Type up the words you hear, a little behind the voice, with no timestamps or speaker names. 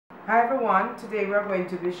Hi everyone, today we're going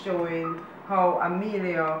to be showing how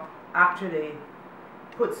Amelia actually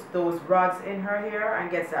puts those rods in her hair and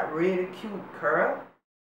gets that really cute curl.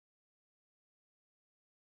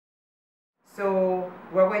 So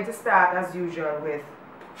we're going to start as usual with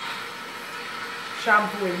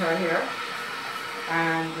shampooing her hair.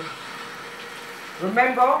 And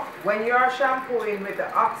remember, when you are shampooing with the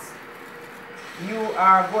OXX, you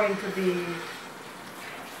are going to be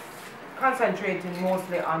concentrating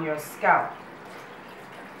mostly on your scalp.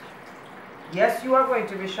 Yes, you are going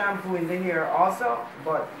to be shampooing the hair also,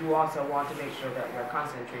 but you also want to make sure that you're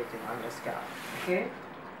concentrating on your scalp. Okay?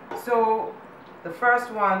 So the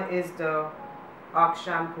first one is the OXX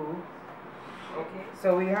shampoo. Okay,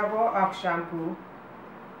 so we have our OXX shampoo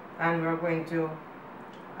and we're going to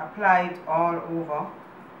apply it all over.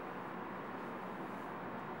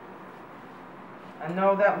 And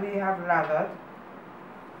now that we have lathered,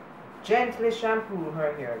 gently shampoo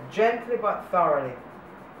her hair, gently but thoroughly.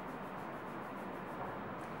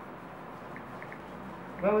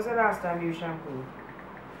 When was the last time you shampooed?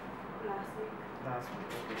 Last week. Last week,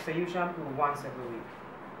 okay. So you shampoo once every week.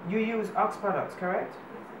 You use OXX products, correct?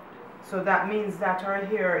 Yes. So that means that her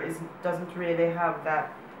hair doesn't really have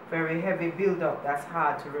that very heavy buildup that's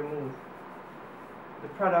hard to remove. The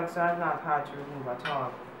products are not hard to remove at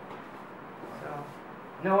all. So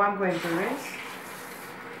now I'm going to rinse.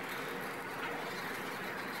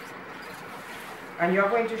 And you're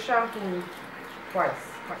going to shampoo twice.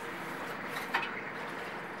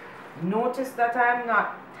 Notice that I'm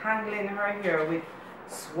not tangling her hair with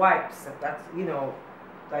swipes. That's, you know,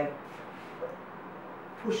 like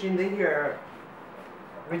pushing the hair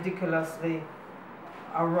ridiculously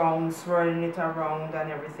around, swirling it around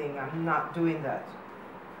and everything. I'm not doing that.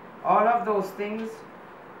 All of those things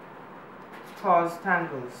cause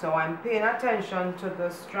tangles. So I'm paying attention to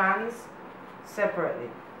the strands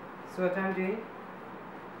separately. See what I'm doing?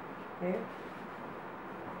 Okay.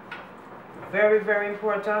 Very, very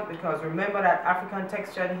important, because remember that African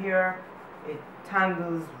textured hair, it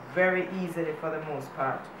tangles very easily for the most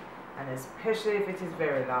part, and especially if it is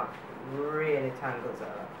very long, it really tangles a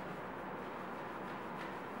lot.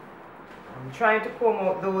 I'm trying to comb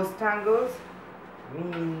out those tangles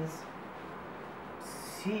means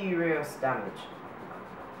serious damage.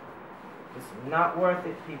 It's not worth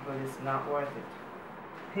it, people. It's not worth it.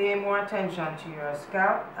 Pay more attention to your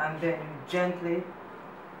scalp and then you gently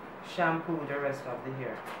shampoo the rest of the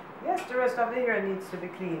hair. Yes, the rest of the hair needs to be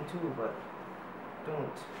clean too, but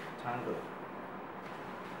don't tangle.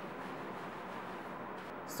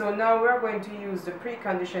 So now we're going to use the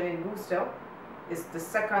pre-conditioning booster. It's the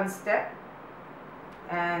second step,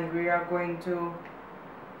 and we are going to,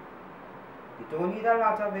 you don't need a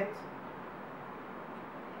lot of it,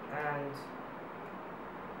 and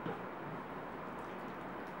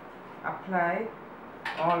apply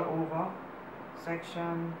all over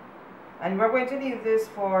section. And we're going to leave this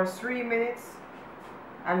for 3 minutes.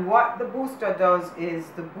 And what the booster does is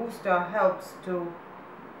the booster helps to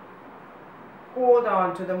hold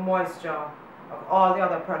on to the moisture of all the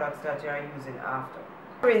other products that you are using after.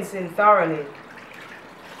 Rinsing thoroughly,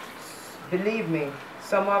 believe me,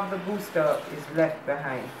 some of the booster is left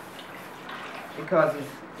behind because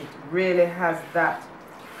it really has that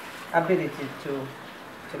ability to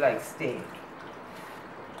like stay.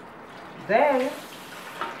 Then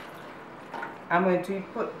I'm going to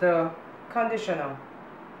put the conditioner,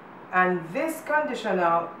 and this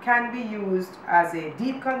conditioner can be used as a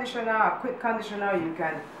deep conditioner, a quick conditioner. You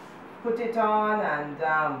can put it on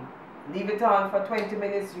and leave it on for 20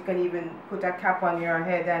 minutes. You can even put a cap on your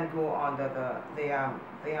head and go under the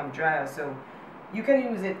dryer. So you can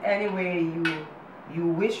use it any way you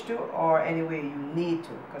wish to, or any way you need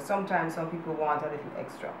to, because sometimes some people want a little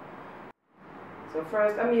extra. So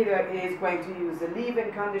first, Amelia is going to use the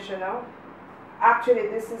leave-in conditioner. Actually,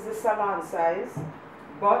 this is the salon size,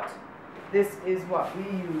 but this is what we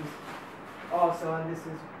use also, and this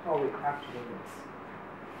is how it actually looks.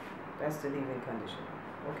 That's the leave-in conditioner.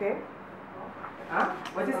 Okay? Huh?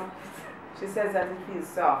 What is? She says that it feels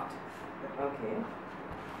soft. Okay.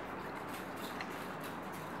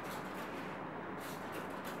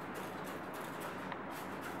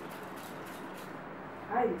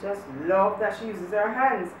 I just love that she uses her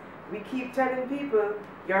hands. We keep telling people,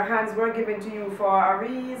 your hands were given to you for a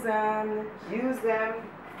reason. Use them.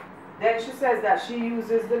 Then she says that she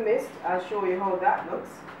uses the mist. I'll show you how that looks.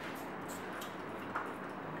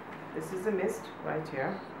 This is the mist right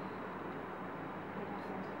here.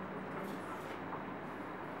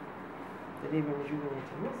 The Leave-In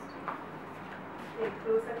Rejuvenating Mist. Pay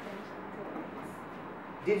close attention to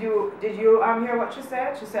this. Did you hear what she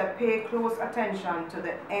said? She said pay close attention to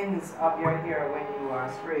the ends of your hair when you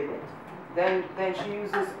are spraying it. Then she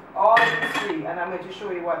uses all three, and I'm going to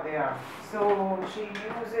show you what they are. So she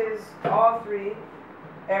uses all three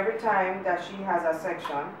every time that she has a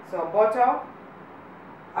section. So butter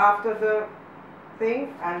after the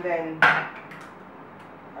thing, and then I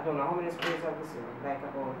don't know how many sprays of this here, like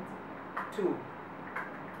about 2.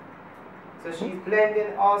 So she's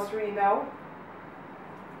blending all three now,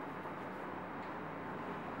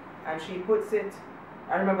 and she puts it.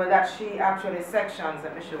 I remember that she actually sections.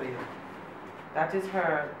 Let me show you. That is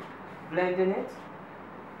her blending it.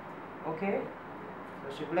 Okay,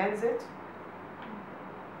 so she blends it,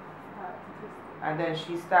 and then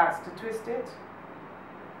she starts to twist it.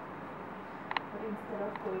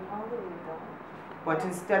 But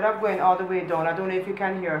instead of going all the way down, I don't know if you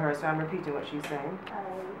can hear her, so I'm repeating what she's saying.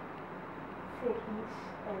 Take each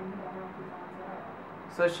end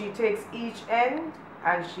and So she takes each end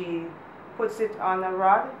and she puts it on a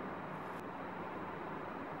rod.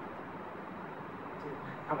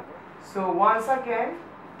 So once again,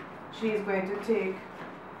 she's going to take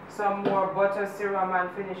some more butter serum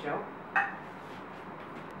and finisher.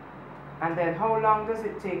 And then how long does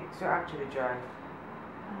it take to actually dry?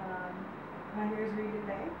 my hair is really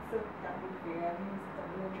light, so that would be I use the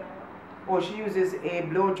blow dryer. Oh, she uses a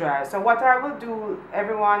blow dryer. So what I will do,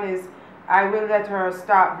 everyone, is I will let her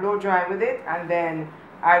start blow dry with it, and then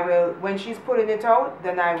I will, when she's pulling it out,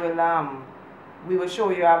 then I will we will show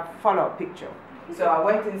you a follow-up picture. So I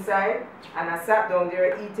went inside and I sat down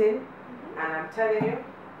there eating, and I'm telling you,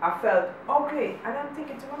 I felt okay, and I'm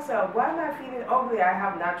thinking to myself, why am I feeling ugly? I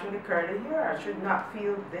have naturally curly hair. I should not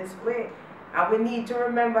feel this way, and we need to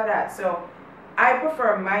remember that. So I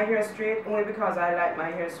prefer my hair straight only because I like my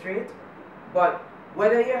hair straight. But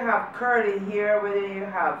whether you have curly hair, whether you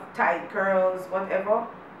have tight curls, whatever,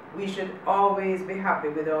 we should always be happy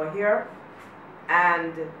with our hair.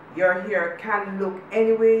 And your hair can look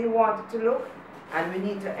any way you want it to look, and we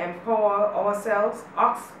need to empower ourselves.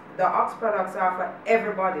 The OXX products are for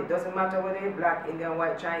everybody. It doesn't matter whether you're black, Indian,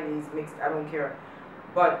 white, Chinese, mixed, I don't care.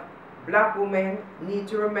 But black women need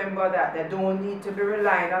to remember that they don't need to be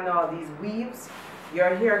relying on all these weaves.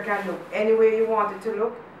 Your hair can look any way you want it to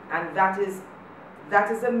look, and that is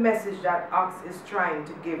the message that OXX is trying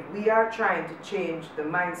to give. We are trying to change the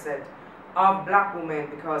mindset of black women,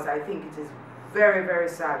 because I think it is very, very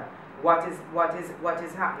sad what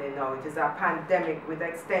is happening now. It is a pandemic with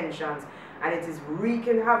extensions, and it is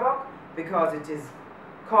wreaking havoc because it is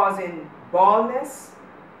causing baldness,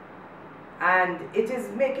 and it is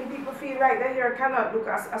making people feel like their hair cannot look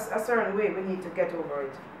a certain way. We need to get over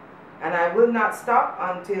it, and I will not stop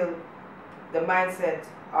until the mindset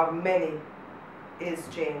of many is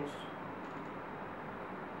changed,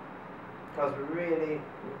 because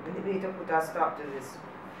we need to put a stop to this.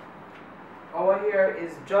 Our hair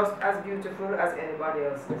is just as beautiful as anybody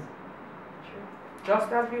else's. True.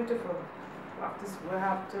 Just as beautiful. We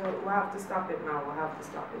have to stop it now. We have to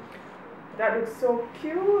stop it. That looks so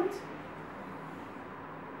cute.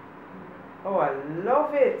 Oh, I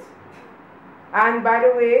love it. And by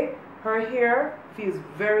the way, her hair feels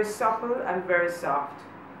very supple and very soft.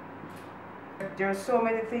 There are so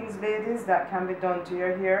many things, ladies, that can be done to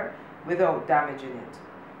your hair without damaging it.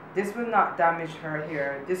 This will not damage her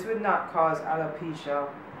hair. This will not cause alopecia.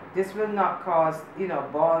 This will not cause,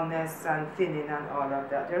 baldness and thinning and all of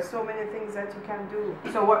that. There are so many things that you can do.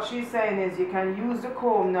 So what she's saying is you can use the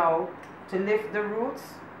comb now to lift the roots,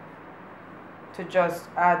 to just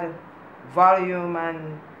add volume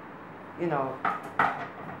and,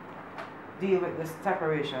 deal with the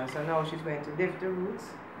separation. So now she's going to lift the roots.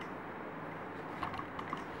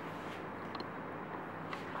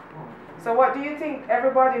 So what do you think,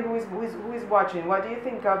 everybody who is watching, what do you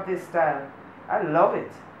think of this style? I love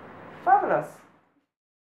it. Fabulous.